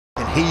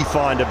he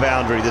find a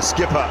boundary, the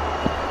skipper?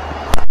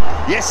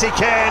 Yes, he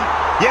can.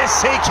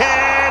 Yes, he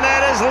can.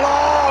 That is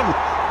long.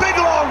 Big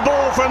long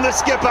ball from the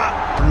skipper.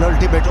 An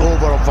ultimate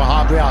over of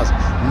Riaz.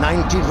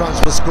 19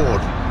 runs were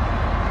scored.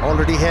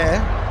 Already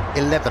here,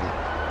 11.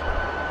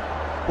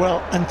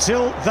 Well,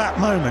 until that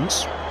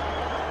moment,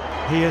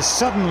 he has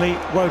suddenly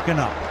woken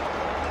up.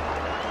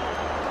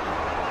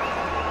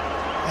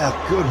 How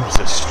good was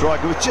the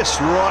strike? It was just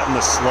right in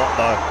the slot,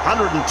 though.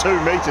 102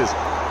 metres.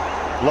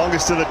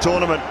 Longest in the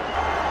tournament.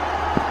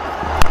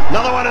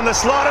 Another one in the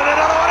slot and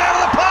another one out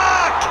of the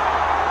park!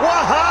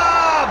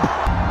 Wahab!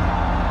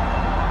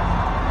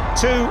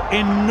 Two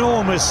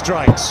enormous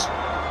strikes.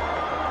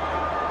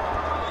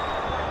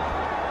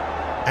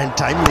 And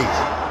timely.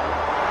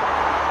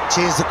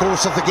 Change the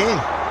course of the game.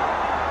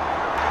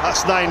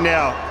 Hasnain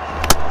now.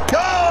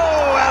 Go!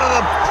 Out of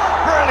the...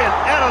 Brilliant!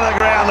 Out of the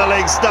ground, the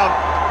leg stump.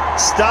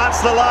 Starts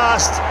the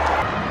last.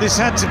 This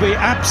had to be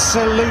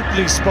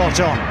absolutely spot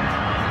on.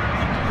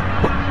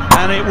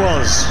 And it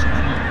was.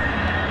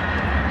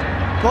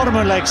 Bottom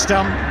of leg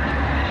stump.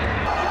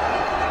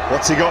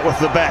 What's he got with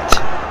the bat?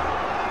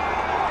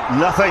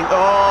 Nothing.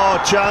 Oh,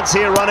 chance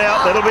here, run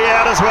out. That'll be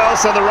out as well,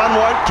 so the run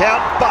won't count,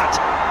 but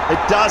it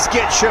does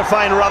get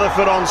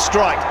𝗕𝗹𝗹𝗀𝗀𝗀 on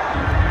strike.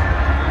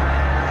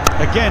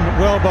 Again,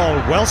 well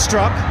bowled, well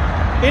struck.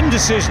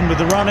 Indecision with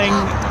the running,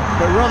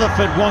 but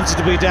Rutherford wanted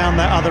to be down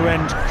that other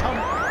end.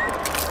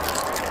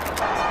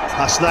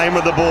 Hasnain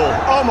with the ball.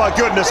 Oh my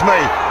goodness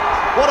me.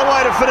 What a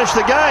way to finish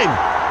the game.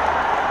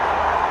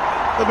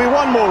 There'll be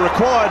one more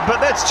required, but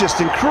that's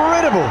just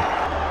incredible.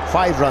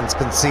 5 runs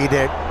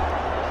conceded.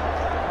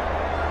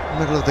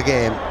 Middle of the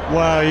game.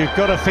 Well, you've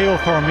got a feel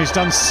for him. He's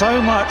done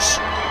so much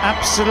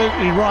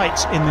absolutely right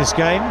in this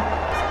game.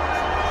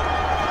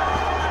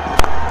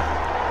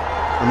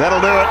 And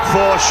that'll do it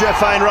for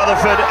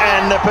𝗕𝗹𝗹𝗀𝗀𝗀𝗀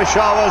and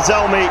Peshawar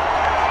Zalmi.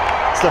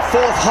 It's the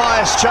 4th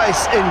highest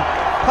chase in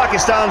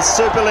Pakistan's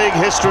Super League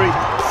history.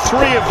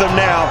 3 of them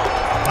now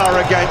are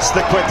against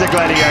the Quetta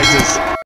Gladiators.